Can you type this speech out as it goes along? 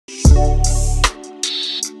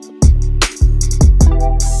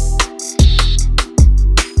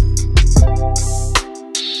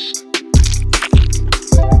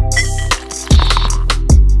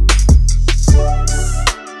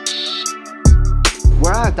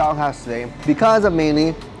we're at Dog Haus today because of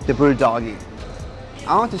mainly the Buldogi.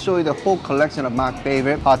 I want to show you the whole collection of my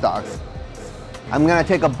favorite hot dogs. I'm gonna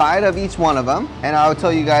take a bite of each one of them and I'll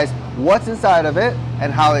tell you guys what's inside of it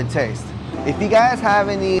and how it tastes. If you guys have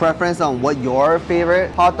any preference on what your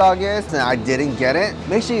favorite hot dog is and I didn't get it,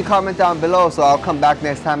 make sure you comment down below so I'll come back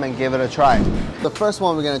next time and give it a try. The first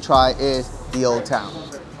one we're gonna try is the Old Town.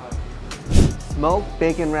 Smoked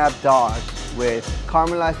bacon wrapped dog with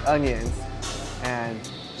caramelized onions and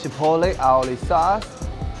chipotle aioli sauce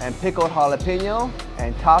and pickled jalapeno,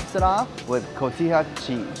 and tops it off with cotija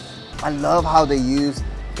cheese. I love how they use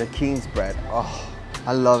the King's bread. Oh,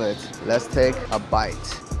 I love it. Let's take a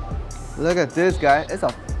bite. Look at this guy, it's a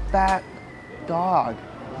fat dog.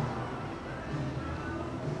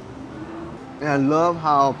 And I love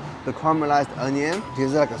how the caramelized onion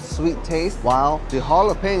gives it like a sweet taste, while the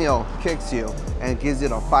jalapeno kicks you and gives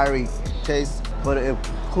it a fiery taste, but it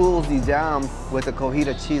cools you down with the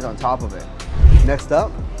cotija cheese on top of it. Next up,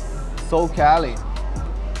 Sooo Cali.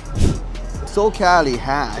 Sooo Cali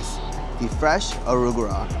has the fresh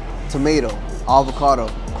arugula, tomato, avocado,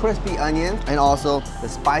 crispy onion, and also the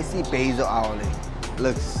spicy basil aioli.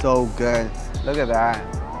 Looks so good. Look at that.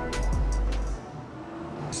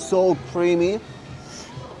 So creamy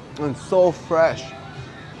and so fresh.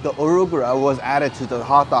 The arugula was added to the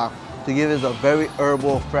hot dog to give it a very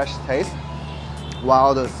herbal, fresh taste,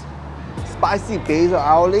 while the spicy basil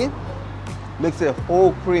aioli makes it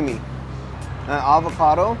whole creamy. And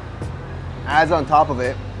avocado adds on top of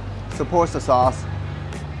it, supports the sauce,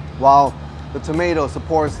 while the tomato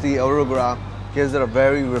supports the arugula, gives it a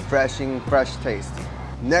very refreshing, fresh taste.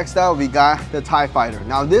 Next up, we got the Thai Fighter.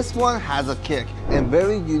 Now this one has a kick and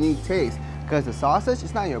very unique taste because the sausage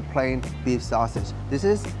is not your plain beef sausage. This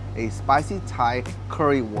is a spicy Thai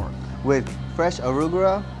curry work with fresh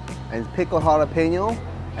arugula and pickled jalapeno,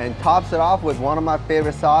 and tops it off with one of my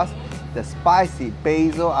favorite sauce, the spicy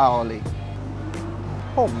basil aioli.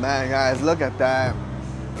 Oh man, guys, look at that.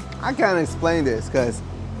 I can't explain this because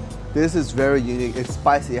this is very unique. It's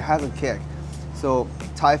spicy, it has a kick. So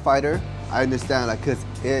Thai Fighter, I understand, like, cause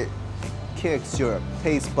it kicks your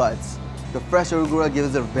taste buds. The fresh arugula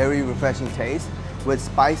gives it a very refreshing taste. With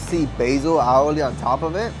spicy basil aioli on top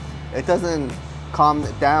of it, it doesn't calm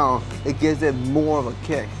it down. It gives it more of a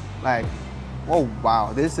kick. Like, oh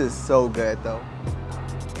wow, this is so good though.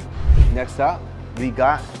 Next up, we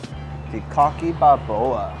got the cocky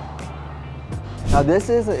Balboa. Now this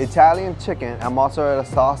is an Italian chicken and mozzarella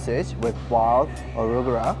sausage with wild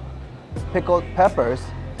arugula, pickled peppers,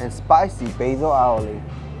 and spicy basil aioli.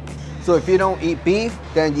 So if you don't eat beef,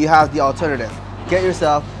 then you have the alternative. Get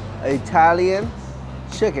yourself an Italian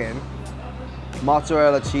chicken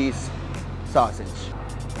mozzarella cheese sausage.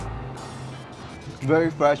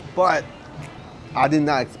 Very fresh, but I did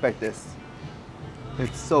not expect this.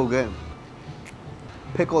 It's so good.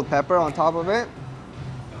 Pickled pepper on top of it.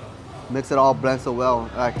 Mix it all, blend so well.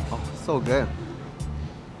 Like, oh, so good.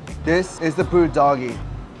 This is the Buldogi.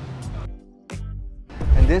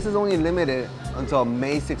 And this is only limited until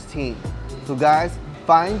May 16th. So guys,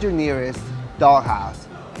 find your nearest Dog Haus.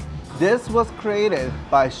 This was created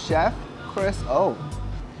by Chef Chris O.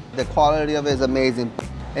 The quality of it is amazing.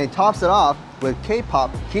 And it tops it off with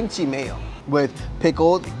K-pop kimchi mayo with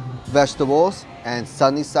pickled vegetables and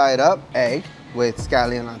sunny side up egg with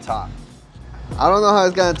scallion on top. I don't know how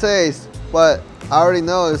it's gonna taste, but I already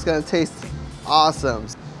know it's gonna taste awesome.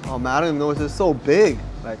 Oh man, I didn't even know it's so big.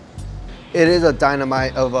 Like, it is a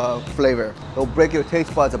dynamite of a flavor. It'll break your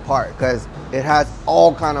taste buds apart because it has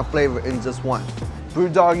all kind of flavor in just one.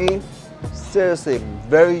 Buldogi, seriously,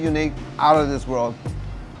 very unique, out of this world.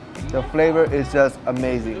 The flavor is just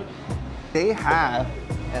amazing. They have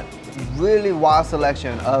a really wide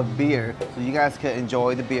selection of beer, so you guys can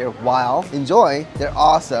enjoy the beer while enjoy their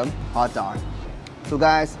awesome hot dog. So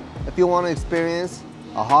guys, if you want to experience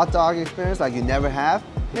a hot dog experience like you never have,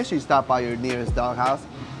 make sure you stop by your nearest Dog Haus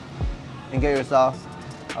and get yourself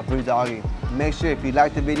a Buldogi. Make sure if you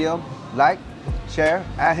like the video, like, share,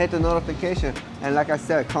 and hit the notification. And like I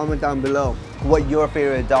said, comment down below what your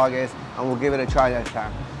favorite dog is, and we'll give it a try next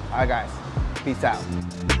time. All right guys, peace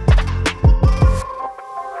out.